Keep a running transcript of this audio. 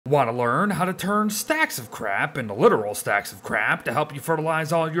Want to learn how to turn stacks of crap into literal stacks of crap to help you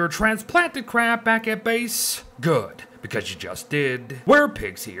fertilize all your transplanted crap back at base? Good, because you just did. Where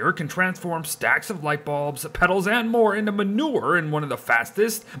pigs here can transform stacks of light bulbs, petals, and more into manure in one of the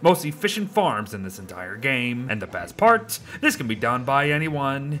fastest, most efficient farms in this entire game. And the best part, this can be done by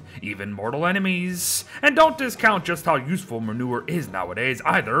anyone, even mortal enemies. And don't discount just how useful manure is nowadays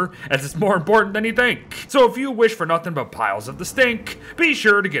either, as it's more important than you think. So if you wish for nothing but piles of the stink, be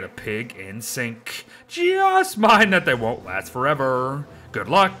sure to get a pig in sync. Just mind that they won't last forever. Good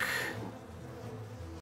luck.